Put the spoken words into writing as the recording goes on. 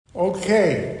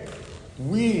Okay,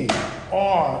 we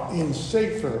are in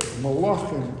Sefer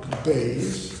Melachim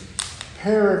Beis,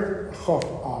 Perek Chaf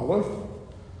Aleph,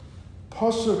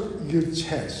 Pasuk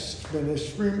Yutes, Ben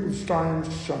Esrim Ustayim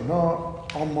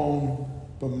Shana Amon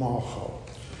B'Malcho.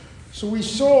 So we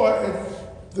saw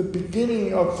at the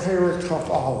beginning of Perek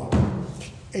Chaf Aleph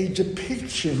a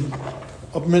depiction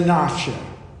of Menashe,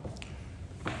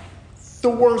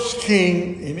 the worst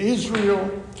king in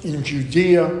Israel, in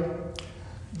Judea.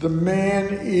 The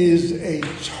man is a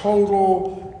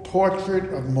total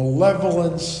portrait of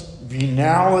malevolence,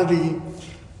 venality,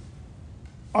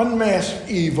 unmasked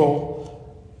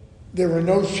evil. There are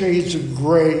no shades of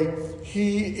gray.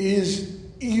 He is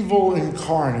evil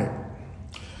incarnate.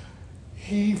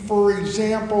 He, for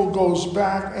example, goes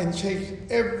back and takes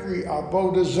every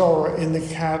avodah zarah in the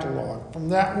catalog, from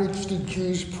that which the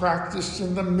Jews practiced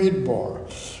in the Midbar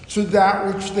to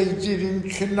that which they did in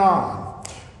Canaan.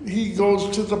 He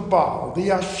goes to the Baal, the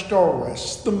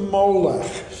Ashtoreth, the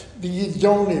Molech, the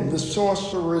Yidonim, the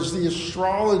sorcerers, the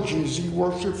astrologers. He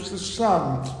worships the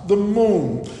sun, the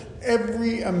moon,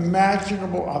 every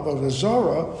imaginable avodah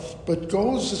zarah, but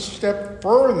goes a step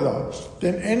further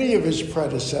than any of his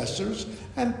predecessors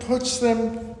and puts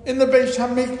them in the Beis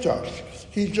HaMikdash.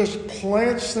 He just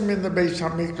plants them in the Beis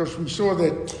HaMikdash. We saw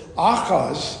that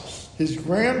Achaz, his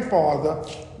grandfather,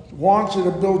 wanted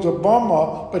to build a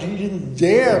bama, but he didn't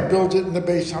dare build it in the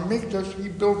Beis HaMikdash. He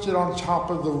built it on top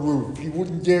of the roof. He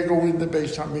wouldn't dare go in the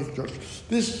Beis HaMikdash.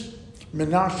 This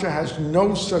Menashe has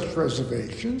no such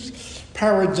reservations.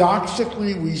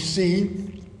 Paradoxically, we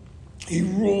see he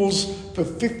rules for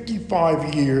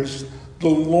 55 years, the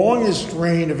longest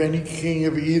reign of any king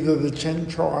of either the 10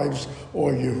 tribes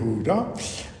or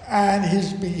Yehuda. And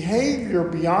his behavior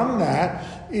beyond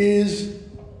that is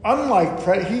unlike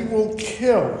he will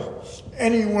kill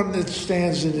anyone that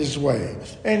stands in his way,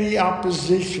 any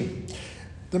opposition.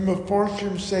 The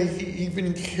Mefarshim say he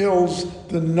even kills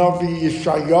the Navi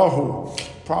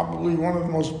Yeshayahu, probably one of the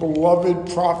most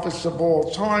beloved prophets of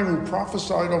all time, who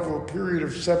prophesied over a period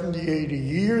of 70, 80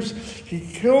 years. He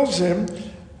kills him,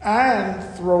 and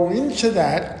throw into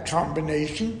that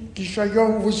combination,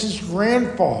 Yeshayahu was his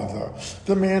grandfather.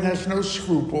 The man has no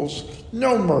scruples,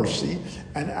 no mercy,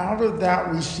 and out of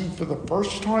that we see for the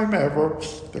first time ever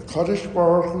the Kadosh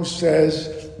Baruch Hu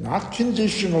says, not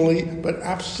conditionally, but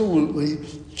absolutely,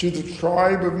 to the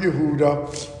tribe of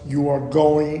Yehuda, you are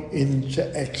going into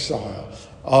exile.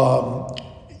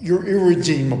 You're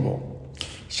irredeemable.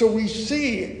 So we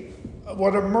see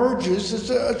what emerges is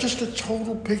just a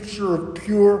total picture of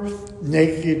pure,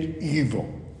 naked evil.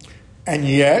 And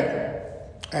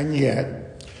yet,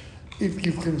 if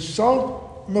you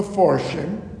consult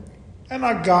Mefarshim and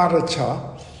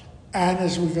Agadata, and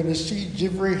as we're going to see,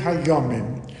 Divrei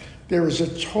Hayomim, there is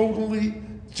a totally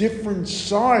different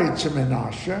side to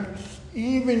Menashe,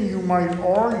 even, you might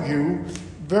argue,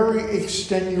 very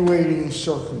extenuating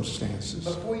circumstances.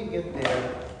 Before you get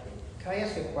there, can I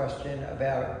ask a question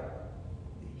about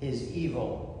his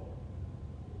evil?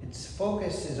 Its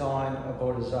focus is on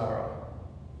avodah zarah.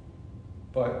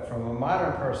 But from a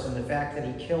modern person, the fact that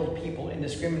he killed people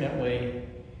indiscriminately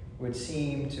would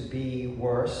seem to be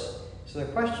worse. So the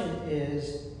question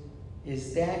is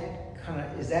that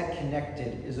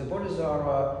connected? Is avodah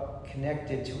zarah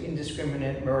connected to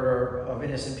indiscriminate murder of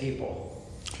innocent people?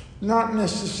 Not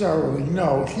necessarily,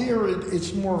 no. Here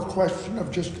it's more a question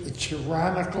of just a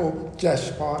tyrannical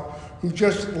despot who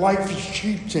just, life is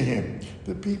cheap to him.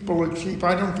 The people are cheap.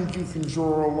 I don't think you can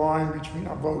draw a line between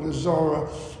avodah zarah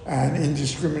and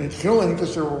indiscriminate killing,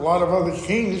 because there were a lot of other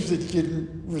kings that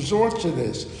didn't resort to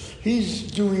this. He's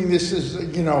doing this as,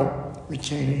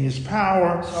 retaining his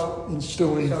power,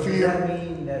 instilling fear. Does that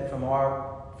mean that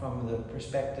from the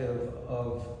perspective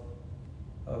of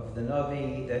the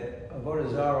Navi, that avodah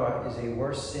zarah is a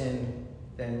worse sin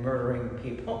than murdering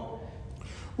people?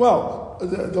 Well,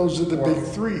 those are the big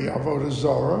three: avodah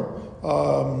zarah,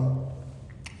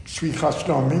 shvichas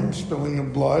damim, spilling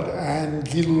of blood, and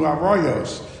gilu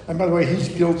arayos. And by the way, he's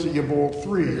guilty of all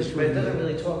three. But it doesn't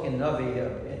really talk in the Navi.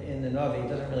 It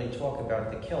doesn't really talk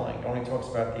about the killing. It only talks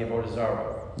about the avodah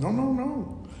zarah.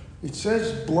 No. It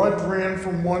says blood ran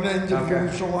from one end of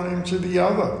Jerusalem to the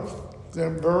other. They're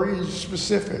very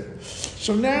specific.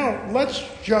 So now let's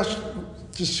just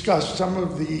discuss some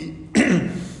of the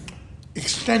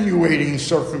extenuating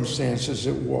circumstances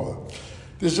at war.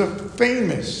 There's a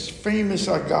famous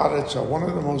Agadata, one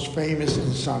of the most famous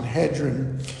in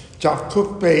Sanhedrin,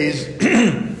 Kuf Bey's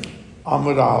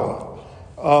Amud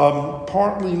Aleph.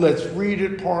 Partly let's read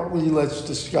it, partly let's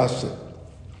discuss it.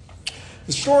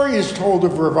 The story is told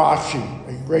of Rav Ashi,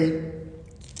 a great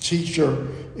teacher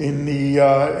in the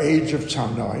age of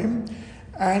Tanaim.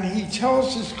 And he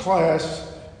tells his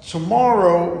class,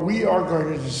 tomorrow we are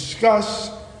going to discuss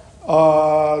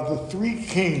the three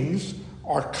kings,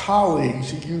 our colleagues,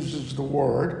 he uses the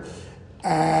word,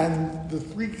 and the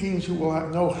three kings who will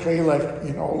have no chelek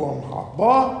in Olam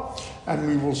Haba, and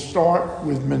we will start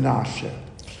with Menashe.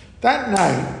 That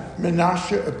night,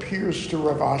 Menashe appears to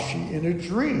Rav Ashi in a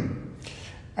dream,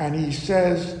 and he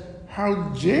says, how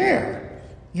dare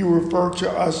you refer to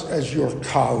us as your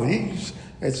colleagues,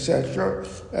 etc.,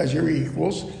 as your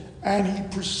equals, and he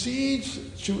proceeds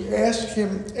to ask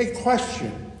him a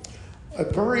question, a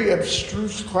very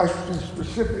abstruse question,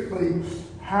 specifically,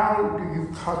 how do you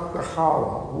cut the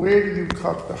challah? Where do you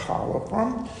cut the challah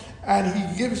from? And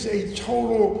he gives a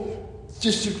total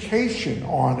dissertation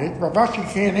on it. Rav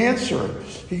Ashi can't answer it.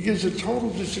 He gives a total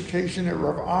dissertation that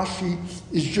Rav Ashi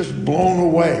is just blown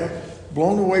away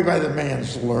by the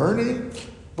man's learning,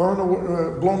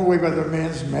 blown away by the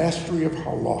man's mastery of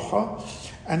halacha.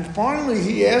 And finally,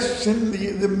 he asks him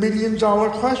the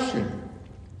million-dollar question.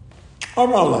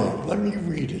 Amalei, let me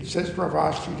read it. It says Rav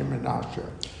Ashi to Menashe,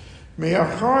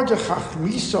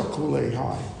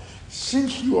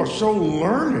 since you are so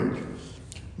learned,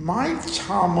 my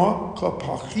tama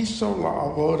kapachiso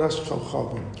la'avodas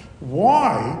kochavim.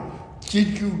 Why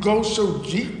did you go so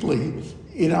deeply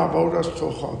in avodas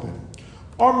kochavim?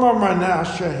 Amar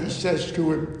Menashe, he says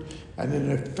to him, and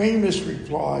in a famous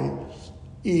reply,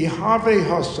 Ihave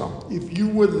hasam, if you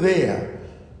were there,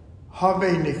 have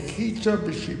nikita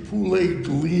b'shipule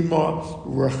glima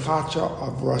rechata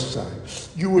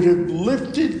avrasai. You would have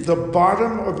lifted the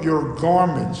bottom of your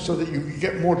garment so that you could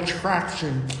get more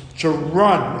traction to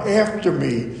run after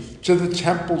me to the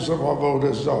temples of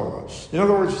Avodah Zarah. In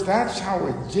other words, that's how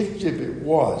addictive it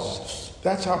was.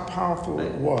 That's how powerful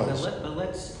it was.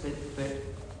 But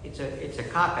it's a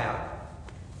cop-out,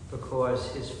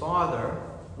 because his father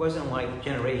wasn't like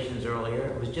generations earlier.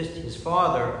 It was just his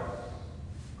father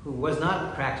who was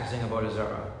not practicing Avodah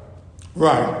Zarah.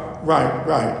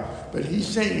 Right. But he's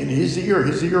saying in his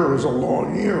era was a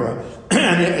long era,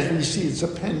 and as we see, it's a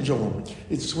pendulum.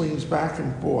 It swings back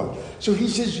and forth. So he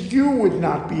says, you would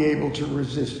not be able to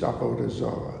resist Avodah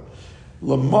Zarah.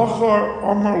 L'machar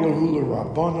amar lahu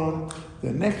l'Rabbanan.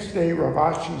 The next day,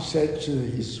 Rav Ashi said to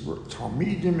his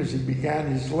Talmidim as he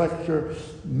began his lecture,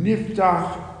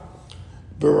 Niftach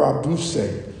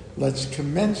b'Rabusei. Let's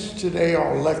commence today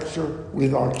our lecture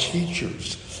with our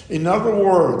teachers. In other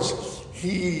words,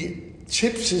 he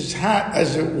tips his hat,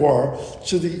 as it were,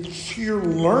 to the sheer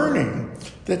learning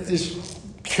that this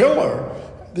killer,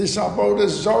 this Avodah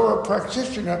Zarah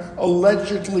practitioner,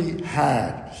 allegedly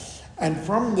had. And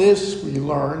from this, we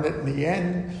learn that in the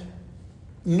end,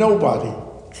 nobody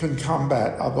can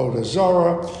combat Avodah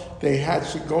Zarah. They had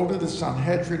to go to the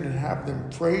Sanhedrin and have them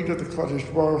pray to the Kadosh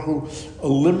Baruch Hu,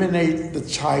 eliminate the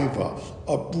taiva,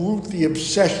 uproot the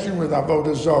obsession with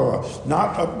Avodah Zarah,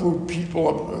 not uproot people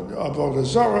of Avodah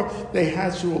Zarah. They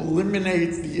had to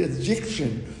eliminate the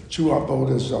addiction to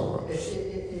Avodah Zarah.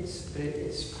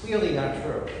 It's clearly not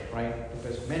true, right?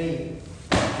 Because many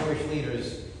Jewish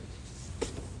leaders,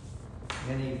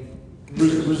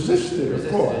 resisted.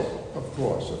 Of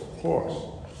course.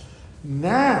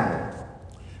 Now,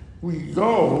 we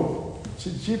go to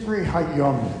Divrei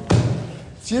Hayamim.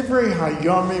 Divrei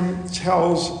Hayamim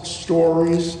tells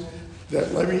stories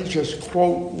that, let me just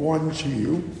quote one to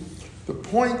you. The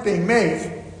point they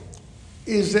make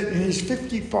is that in his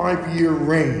 55-year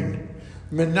reign,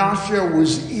 Menashe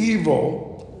was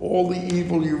evil, all the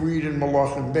evil you read in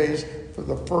Melachim II, for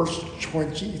the first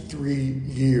 23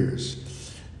 years.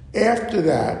 After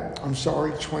that,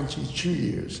 22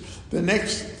 years. The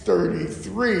next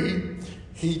 33,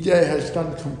 he has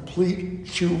done complete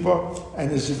tshuva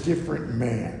and is a different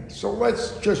man. So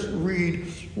let's just read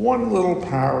one little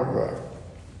paragraph.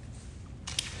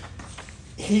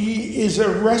 He is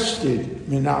arrested,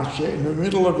 Menashe, in the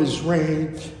middle of his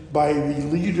reign by the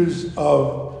leaders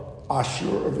of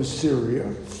Ashur, of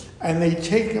Assyria, and they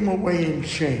take him away in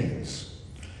chains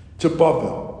to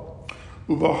Babel.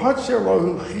 And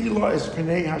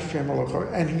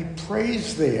he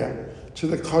prays there to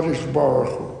the Kadosh Baruch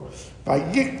Hu.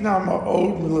 And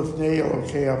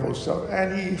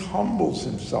he humbles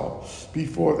himself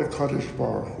before the Kadosh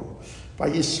Baruch Hu.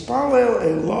 He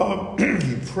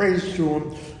prays to him.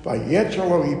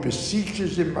 He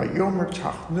beseeches him.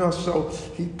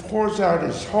 He pours out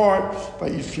his heart.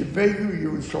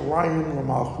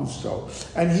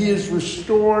 And he is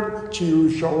restored to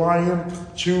Yerushalayim,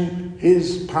 to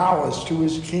his palace, to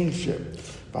his kingship.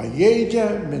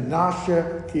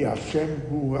 Menashe ki Hashem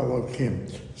hu Elokim.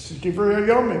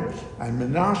 And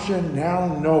Menashe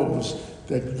now knows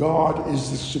that God is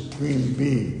the supreme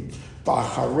being.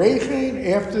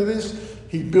 After this,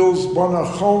 he builds Bana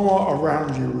Choma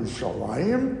around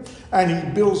Yerushalayim, and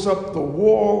he builds up the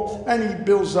wall, and he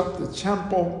builds up the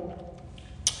temple.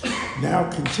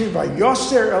 Now continue by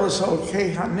Yoser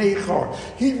Elisokei Hanechar.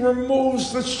 He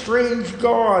removes the strange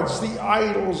gods, the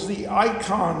idols, the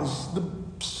icons, the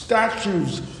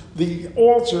statues, the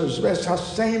altars. Ves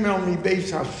Hashem El Mi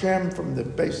Beis Hashem, from the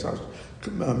Beis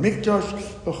Mikdash.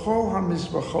 B'chol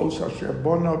HaMizbachos Asher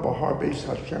Bona B'Har Beis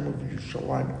Hashem of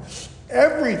Yerushalayim.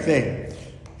 Everything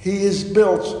he is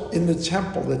built in the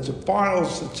temple that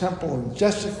defiles the temple and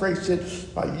desecrates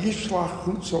it by Yishlach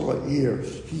Chutza La'ir.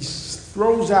 He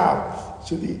throws out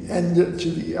to the end,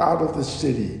 out of the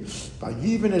city. By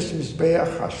Yivanes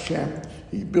Mizbeach Hashem,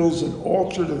 he builds an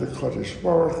altar to the Kodesh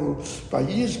Baruch Hu. By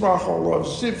Yizbach Olav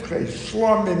Zivchei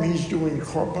Shlamim, he's doing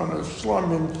Korbanos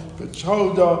Shlamim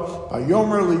V'Toda. By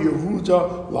Yomer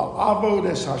LeYehuda La'avod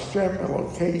Es Hashem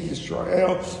Elokei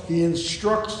Yisrael, he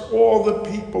instructs all the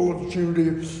people of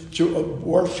Judah to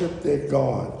worship their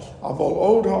God.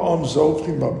 Avol Od Ha'am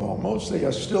Zovchim B'Bamos, they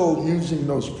are still using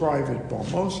those private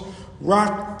bamos.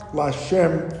 Rak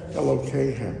Lashem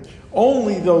Elokeihem.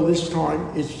 Only though this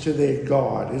time it's to their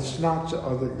God, it's not to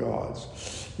other gods.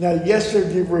 Now, Yeser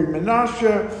Divrei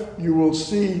Menashe, you will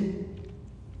see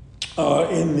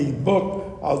in the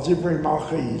book Al Divrei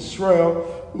Malchei Yisrael,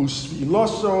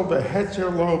 Usviloso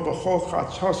Beheterlo Bechol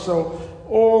Chatzoso.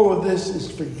 All of this is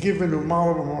forgiven.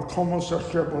 Umalav Makomos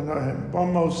Asher Bonahem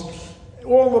Bamos.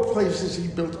 All the places he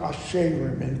built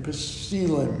Asherim and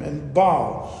Pesilim and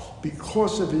Baal.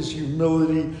 Because of his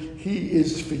humility, he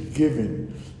is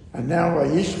forgiven. And now,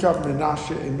 Vayishkav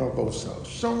Menashe Imavoso.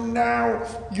 So now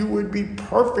you would be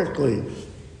perfectly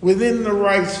within the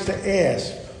rights to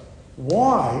ask,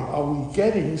 why are we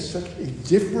getting such a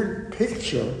different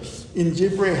picture in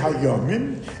Divrei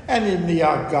Hayomim and in the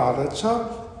Agadah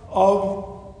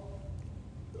of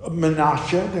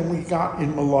Menashe than we got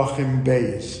in Melachim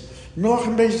Beis? In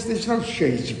Melachim Beis, there's no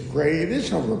shades of gray,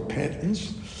 there's no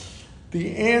repentance.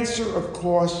 The answer, of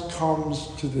course, comes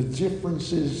to the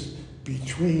differences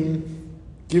between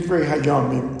Divrei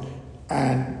Hayomim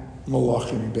and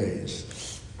Melachim Beis.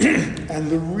 And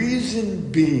the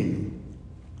reason being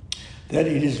that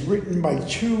it is written by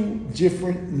two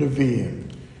different Nevi'im.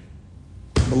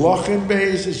 Melachim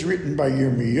Beis is written by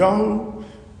Yirmiyahu.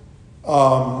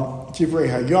 Divrei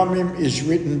Hayomim is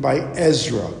written by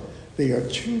Ezra. They are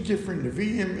two different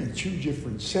Nevi'im in two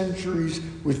different centuries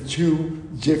with two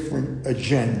different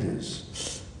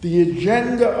agendas. The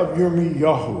agenda of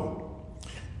Yirmiyahu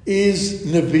is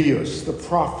Nevi'us, the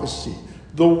prophecy,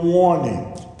 the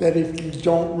warning that if you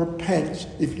don't repent,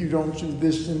 if you don't do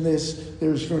this and this,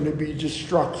 there's going to be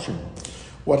destruction.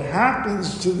 What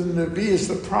happens to the Nevi'us,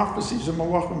 the prophecies of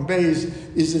Melachim Beis,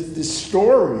 is that the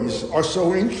stories are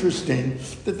so interesting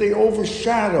that they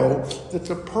overshadow that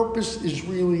the purpose is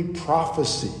really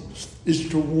prophecy, is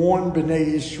to warn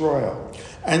Bnei Yisrael.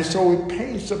 And so it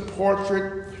paints a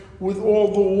portrait with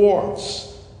all the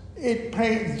warts. It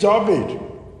paints David.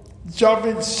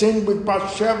 David sinned with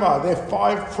Bathsheba. There are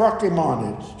 5 prakim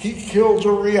on it. He killed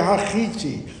Uriah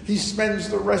Hachiti. He spends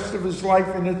the rest of his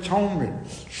life in atonement.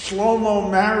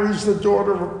 Shlomo marries the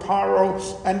daughter of Paro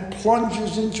and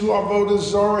plunges into Avodah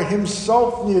Zarah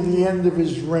himself near the end of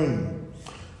his reign.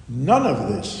 None of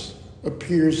this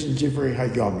appears in Divrei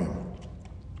Hayomim.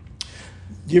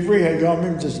 Divrei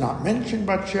Hayomim does not mention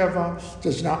Bathsheba,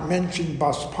 does not mention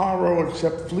Bas Paro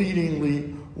except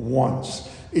fleetingly once.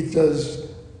 It does.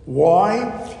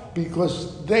 Why?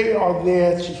 Because they are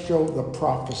there to show the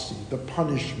prophecy, the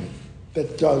punishment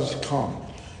that does come.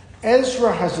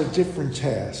 Ezra has a different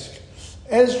task.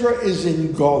 Ezra is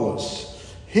in Golus.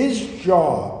 His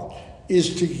job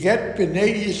is to get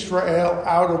Bnei Yisrael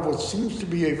out of what seems to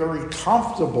be a very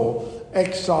comfortable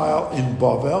exile in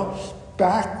Bavel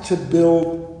back to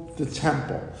build the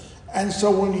temple. And so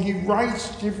when he writes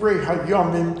Divrei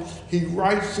Hayomim, he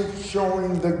writes it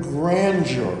showing the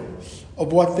grandeur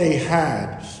of what they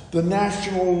had, the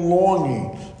national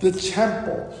longing, the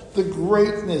temple, the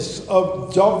greatness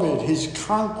of David, his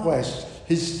conquest,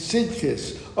 his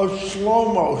tzidkis, of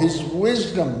Shlomo, his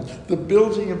wisdom, the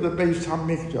building of the Beis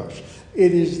HaMikdash.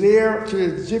 It is there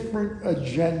to a different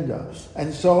agenda,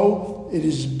 and so it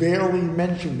is barely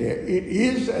mentioned there. It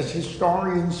is, as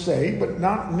historians say, but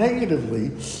not negatively,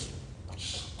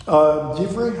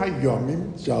 Divrei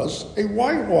Hayomim does a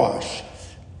whitewash.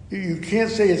 You can't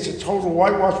say it's a total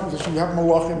whitewash because you have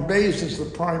Melachim Beis as the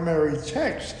primary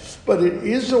text, but it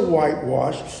is a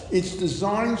whitewash. It's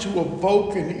designed to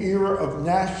evoke an era of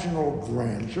national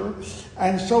grandeur.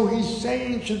 And so he's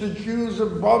saying to the Jews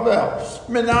of Babel,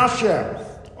 Menashe,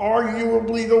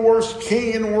 arguably the worst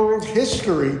king in world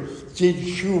history, did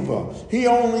tshuva. He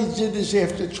only did this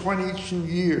after 22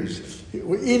 years.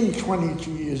 In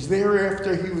 22 years.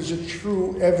 Thereafter, he was a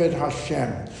true Eved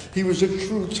Hashem. He was a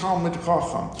true Talmid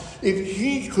Chacham. If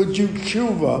he could do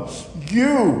tshuva,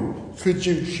 you could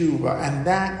do tshuva. And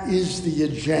that is the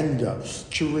agenda,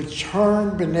 to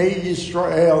return Bnei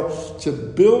Yisrael, to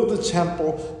build the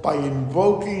temple by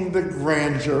invoking the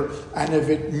grandeur. And if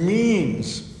it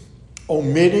means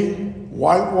omitting,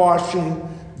 whitewashing,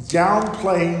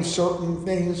 downplaying certain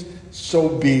things,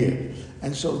 so be it.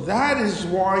 And so that is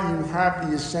why you have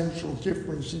the essential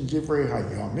difference in Divrei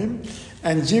Hayamim.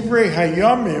 And Divrei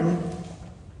Hayamim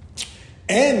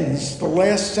ends the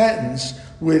last sentence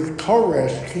with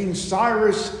Koresh, King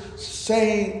Cyrus,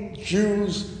 saying,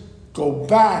 Jews, go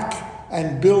back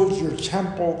and build your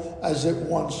temple as it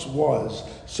once was.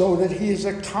 So that he has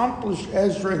accomplished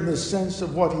Ezra in the sense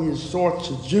of what he has sought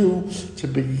to do, to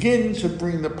begin to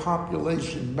bring the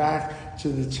population back to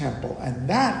the temple. And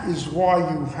that is why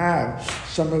you have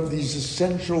some of these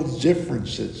essential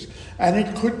differences. And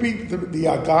it could be the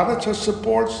Agadah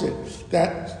supports it.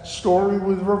 That story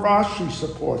with Rav Ashi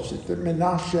supports it, that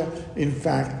Menashe, in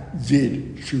fact,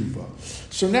 did tshuva.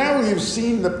 So now we have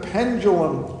seen the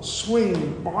pendulum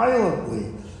swing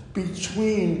violently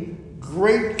between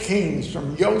great kings,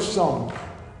 from Yosam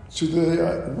to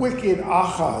the wicked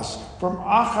Achaz, from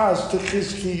Achaz to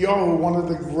Chizkiyahu, one of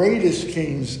the greatest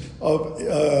kings of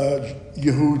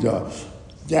Yehuda,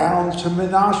 down to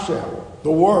Menashe,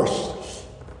 the worst.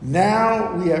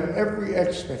 Now we have every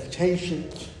expectation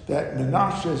that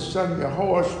Menashe's son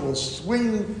Yehoash will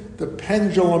swing the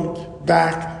pendulum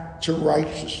back to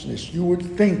righteousness. You would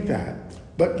think that,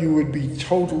 but you would be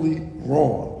totally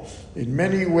wrong. In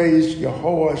many ways,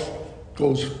 Yehoash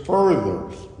goes further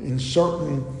in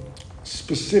certain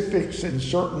specifics and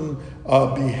certain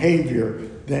behavior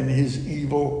than his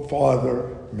evil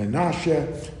father Menashe.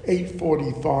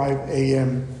 8:45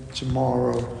 a.m.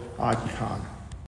 tomorrow. Ad Kan.